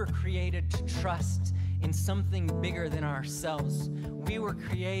in. We were created to trust in something bigger than ourselves. We were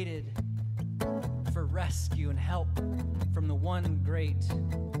created for rescue and help from the one great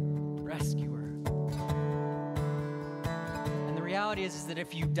rescuer. And the reality is that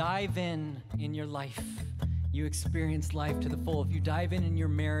if you dive in your life, you experience life to the full. If you dive in your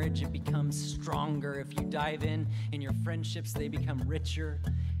marriage, it becomes stronger. If you dive in your friendships, they become richer.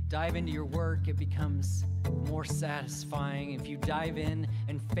 Dive into your work, it becomes more satisfying. If you dive in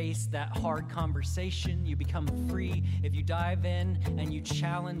and face that hard conversation, you become free. If you dive in and you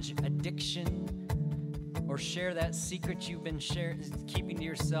challenge addiction or share that secret you've been keeping to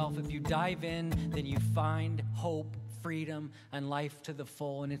yourself, if you dive in, then you find hope, freedom, and life to the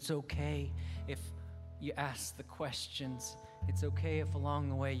full. And it's okay if you ask the questions. It's okay if along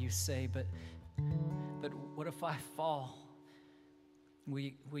the way you say, but what if I fall? Will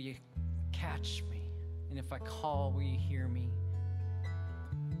you catch me? And if I call, will you hear me?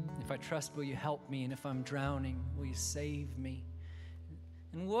 If I trust, will you help me? And if I'm drowning, will you save me?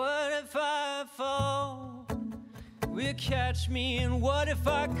 And what if I fall? Will you catch me? And what if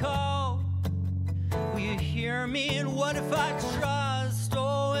I call? Will you hear me? And what if I trust?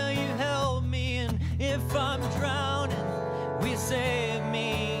 Oh, will you help me? And if I'm drowning, will you save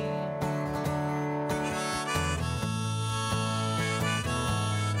me?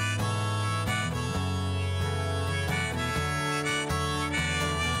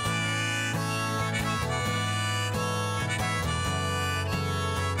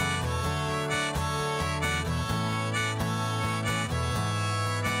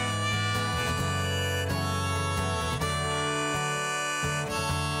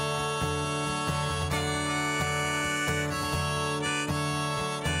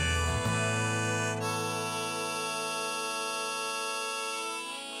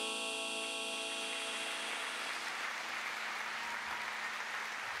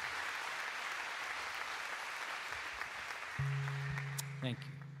 Thank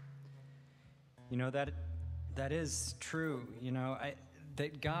you. You know, that is true. You know,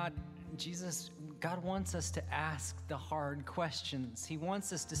 that God wants us to ask the hard questions. He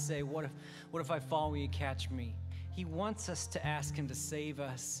wants us to say, what if I fall, will you catch me? He wants us to ask him to save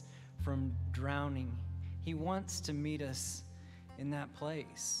us from drowning. He wants to meet us in that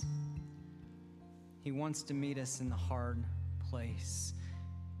place. He wants to meet us in the hard place.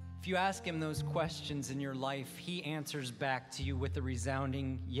 If you ask him those questions in your life, he answers back to you with a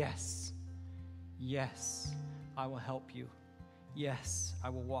resounding yes. Yes, I will help you. Yes, I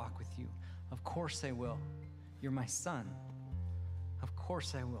will walk with you. Of course I will. You're my son. Of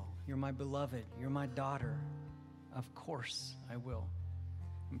course I will. You're my beloved. You're my daughter. Of course I will.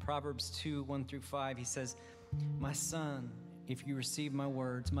 In Proverbs 2, 1-5, he says, my son, if you receive my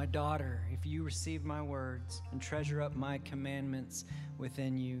words, my daughter, if you receive my words and treasure up my commandments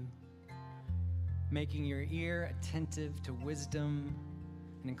within you, making your ear attentive to wisdom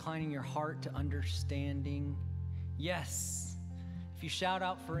and inclining your heart to understanding. Yes, if you shout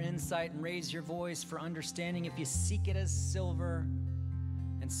out for insight and raise your voice for understanding, if you seek it as silver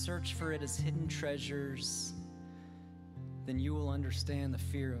and search for it as hidden treasures, then you will understand the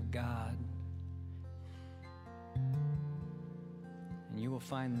fear of God. And you will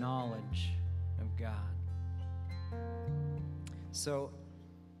find knowledge of God. So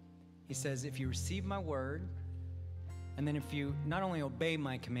he says, if you receive my word, and then if you not only obey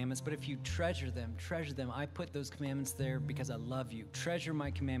my commandments, but if you treasure them, I put those commandments there because I love you. Treasure my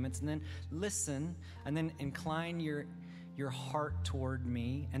commandments, and then listen, and then incline your heart toward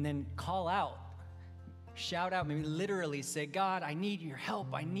me, and then call out, shout out, maybe literally say, God, I need your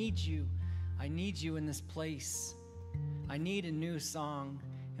help. I need you. I need you in this place. I need a new song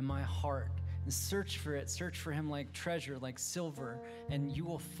in my heart. And search for it. Search for him like treasure, like silver, and you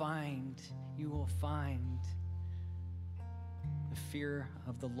will find the fear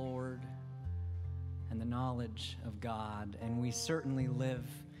of the Lord and the knowledge of God. And we certainly live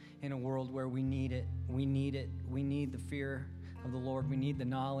in a world where we need it. We need it. We need the fear of the Lord. We need the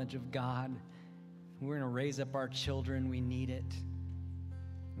knowledge of God. We're going to raise up our children. We need it.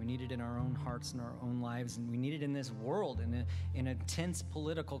 We need it in our own hearts and our own lives, and we need it in this world, in a tense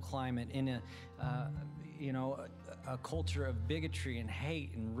political climate, in a culture of bigotry and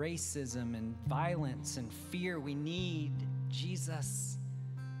hate and racism and violence and fear. We need Jesus.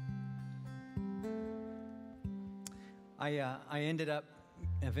 I ended up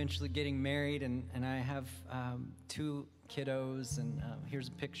eventually getting married, and I have 2 kiddos, and here's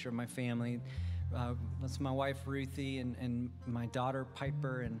a picture of my family. That's my wife, Ruthie, and my daughter,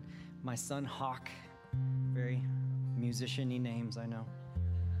 Piper, and my son, Hawk. Very musician-y names, I know.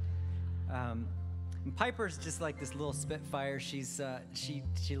 And Piper's just like this little spitfire. She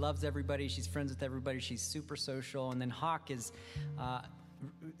loves everybody. She's friends with everybody. She's super social. And then Hawk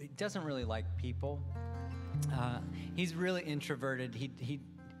doesn't really like people. He's really introverted.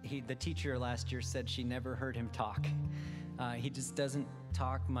 The teacher last year said she never heard him talk. He just doesn't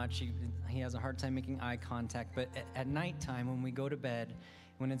talk much. He has a hard time making eye contact. But at nighttime, when we go to bed,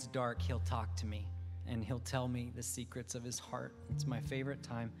 when it's dark, he'll talk to me. And he'll tell me the secrets of his heart. It's my favorite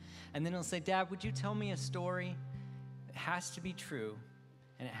time. And then he'll say, Dad, would you tell me a story? It has to be true,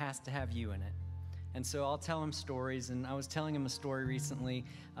 and it has to have you in it. And so I'll tell him stories. And I was telling him a story recently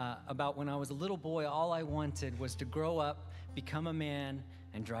about when I was a little boy, all I wanted was to grow up, become a man,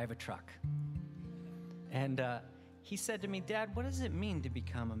 and drive a truck. And he said to me, Dad, what does it mean to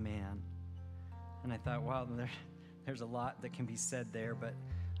become a man? And I thought, wow, there's a lot that can be said there. But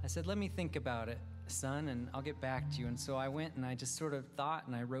I said, let me think about it, son, and I'll get back to you. And so I went and I just sort of thought,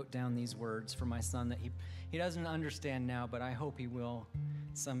 and I wrote down these words for my son that he doesn't understand now, but I hope he will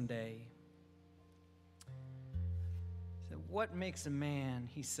someday. So what makes a man?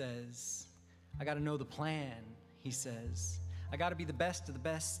 He says, I got to know the plan, he says. I got to be the best of the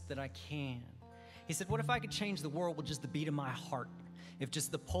best that I can. He said, what if I could change the world with just the beat of my heart? If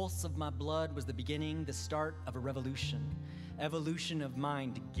just the pulse of my blood was the beginning, the start of a revolution. Evolution of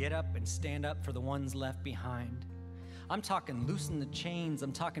mind to get up and stand up for the ones left behind. I'm talking loosen the chains.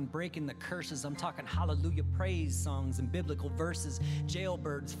 I'm talking breaking the curses. I'm talking hallelujah praise songs and biblical verses.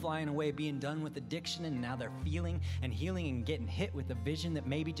 Jailbirds flying away, being done with addiction, and now they're feeling and healing and getting hit with a vision that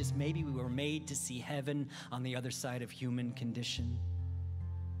maybe, just maybe, we were made to see heaven on the other side of human condition.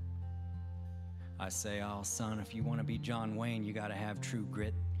 I say, oh, son, if you want to be John Wayne, you got to have true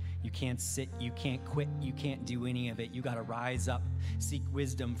grit. You can't sit, you can't quit, you can't do any of it. You got to rise up, seek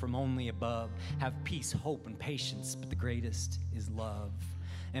wisdom from only above. Have peace, hope, and patience, but the greatest is love.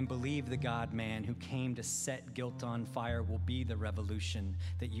 And believe the God-man who came to set guilt on fire will be the revolution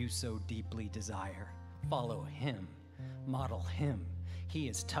that you so deeply desire. Follow him, model him, He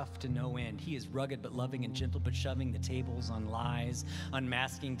is tough to no end. He is rugged but loving and gentle but shoving the tables on lies,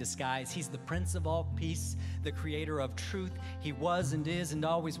 unmasking disguise. He's the Prince of all peace, the creator of truth. He was and is and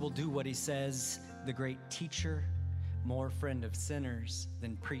always will do what he says. The great teacher, more friend of sinners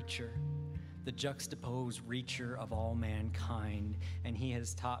than preacher, the juxtaposed reacher of all mankind. And he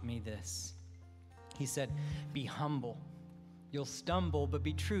has taught me this. He said, be humble. You'll stumble, but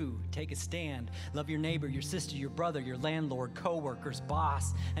be true. Take a stand. Love your neighbor, your sister, your brother, your landlord, co-workers,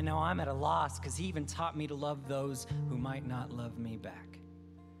 boss. And now I'm at a loss because he even taught me to love those who might not love me back.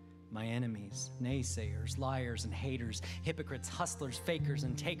 My enemies, naysayers, liars and haters, hypocrites, hustlers, fakers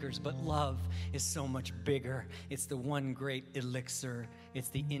and takers. But love is so much bigger. It's the one great elixir. It's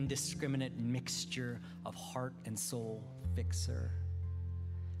the indiscriminate mixture of heart and soul fixer.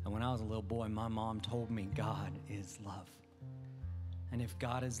 And when I was a little boy, my mom told me God is love. And if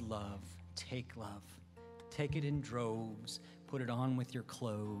God is love, take love. Take it in droves, put it on with your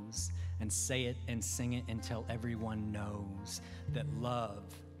clothes, and say it and sing it until everyone knows that love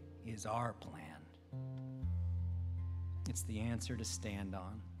is our plan. It's the answer to stand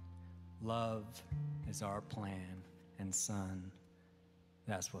on. Love is our plan, and son,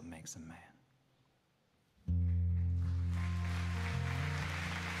 that's what makes a man.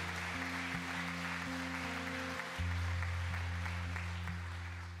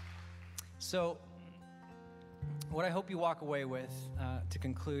 So, what I hope you walk away with to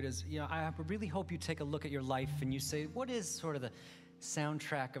conclude is, I really hope you take a look at your life and you say, what is sort of the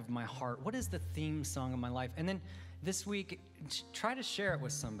soundtrack of my heart? What is the theme song of my life? And then this week, try to share it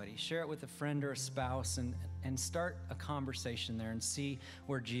with somebody. Share it with a friend or a spouse and start a conversation there and see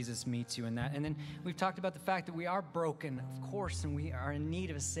where Jesus meets you in that. And then we've talked about the fact that we are broken, of course, and we are in need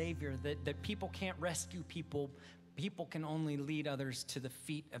of a Savior, that people can't rescue people. People can only lead others to the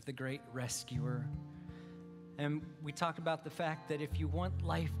feet of the great rescuer. And we talked about the fact that if you want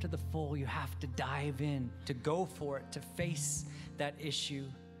life to the full, you have to dive in, to go for it, to face that issue,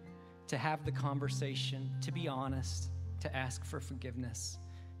 to have the conversation, to be honest, to ask for forgiveness,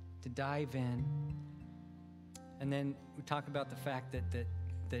 to dive in. And then we talk about the fact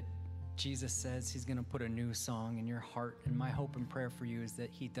that Jesus says he's going to put a new song in your heart. And my hope and prayer for you is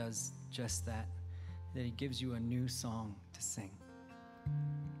that he does just that he gives you a new song to sing.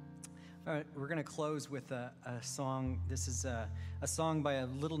 All right, we're going to close with a song. This is a song by a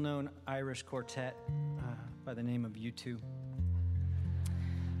little-known Irish quartet by the name of U2.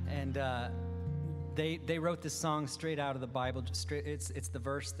 And they wrote this song straight out of the Bible. It's the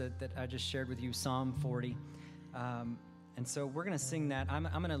verse that I just shared with you, Psalm 40. And so we're going to sing that. I'm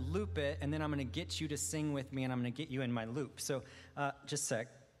going to loop it, and then I'm going to get you to sing with me, and I'm going to get you in my loop. So just a sec.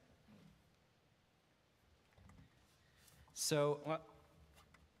 So,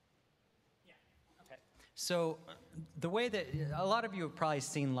 So the way that a lot of you have probably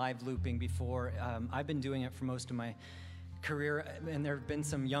seen live looping before, I've been doing it for most of my career, and there have been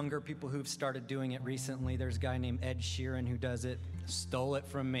some younger people who've started doing it recently. There's a guy named Ed Sheeran who does it. Stole it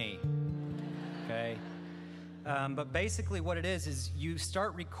from me, okay? But basically what it is you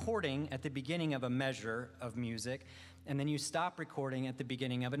start recording at the beginning of a measure of music, and then you stop recording at the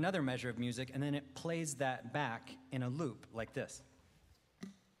beginning of another measure of music, and then it plays that back in a loop like this.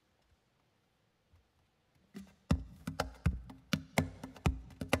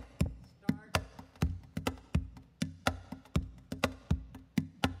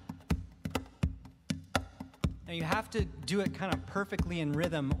 Now you have to do it kind of perfectly in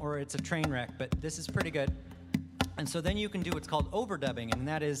rhythm or it's a train wreck, but this is pretty good. And so then you can do what's called overdubbing, and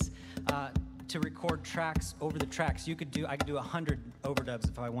that is to record tracks over the tracks. I could do 100 overdubs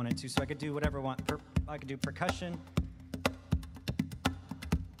if I wanted to, so I could do whatever I want. I could do percussion.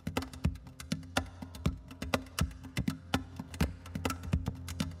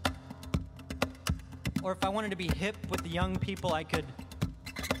 Or if I wanted to be hip with the young people, I could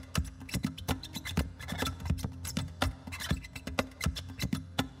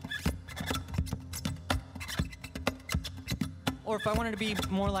or if I wanted to be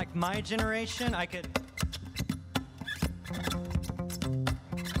more like my generation, I could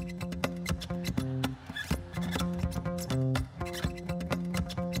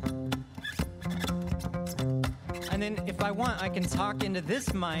and then if I want, I can talk into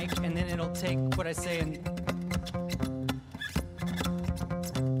this mic, and then it'll take what I say and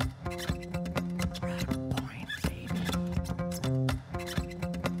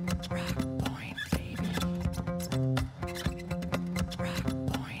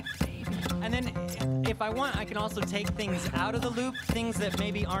I can also take things out of the loop, things that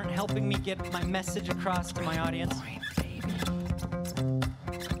maybe aren't helping me get my message across to my audience.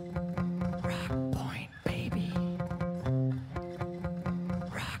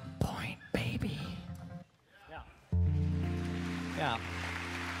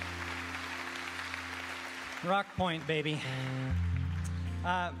 Rock Point, baby.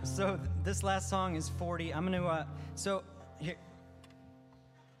 So this last song is 40. I'm gonna, so here.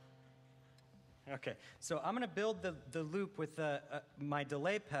 Okay, so I'm gonna build the loop with my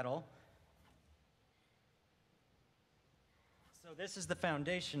delay pedal. So this is the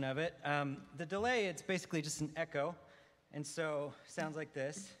foundation of it. The delay, it's basically just an echo, and so sounds like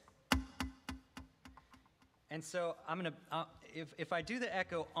this. And so I'm gonna, if I do the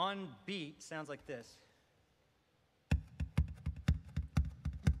echo on beat, sounds like this.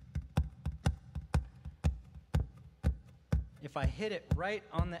 If I hit it right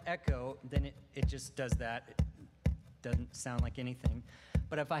on the echo, then it just does that. It doesn't sound like anything.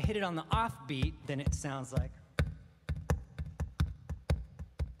 But if I hit it on the offbeat, then it sounds like.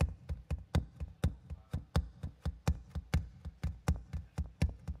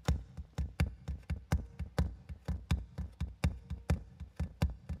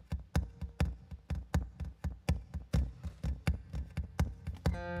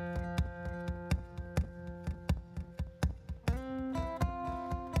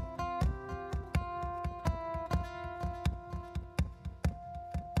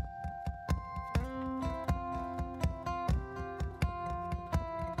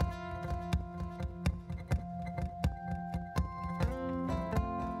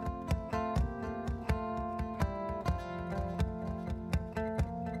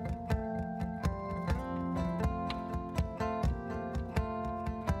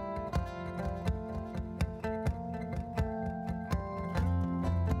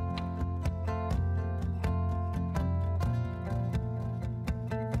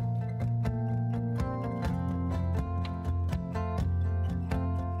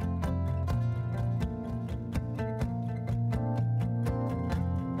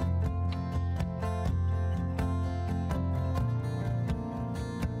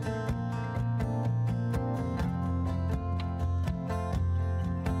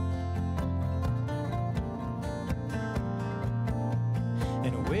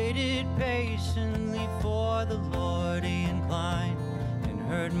 Waited patiently for the Lord, he inclined and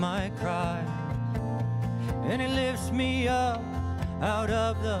heard my cry. And he lifts me up out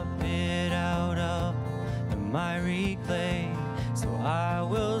of the pit, out of the miry clay. So I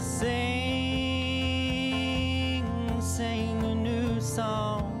will sing a new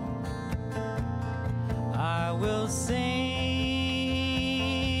song. I will sing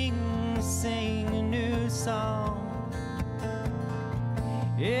a new song.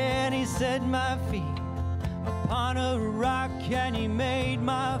 And he set my feet upon a rock, and he made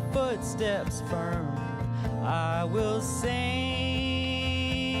my footsteps firm. I will sing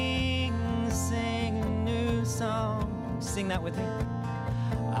a new song. Sing that with me.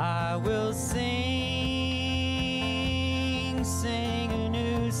 I will sing a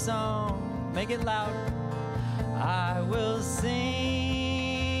new song. Make it loud. I will sing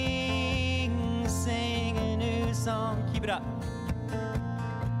a new song. Keep it up.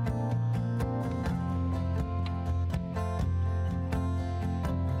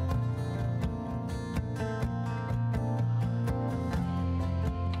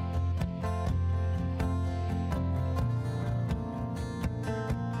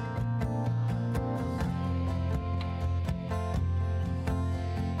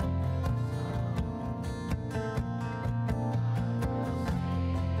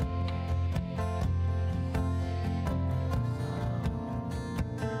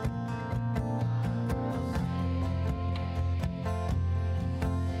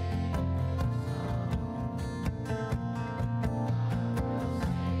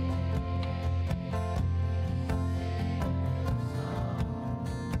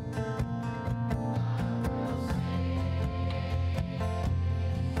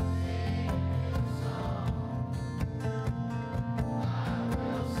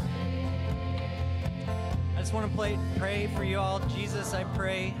 I just want to pray for you all. Jesus, I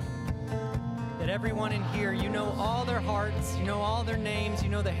pray that everyone in here, you know all their hearts, you know all their names, you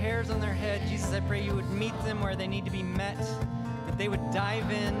know the hairs on their head. Jesus, I pray you would meet them where they need to be met, that they would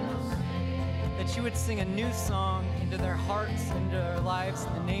dive in, that you would sing a new song into their hearts, into their lives,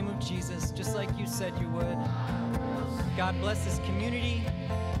 in the name of Jesus, just like you said you would. God, bless this community.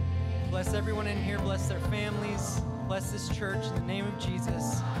 Bless everyone in here. Bless their families. Bless this church in the name of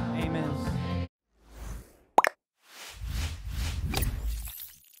Jesus. Amen.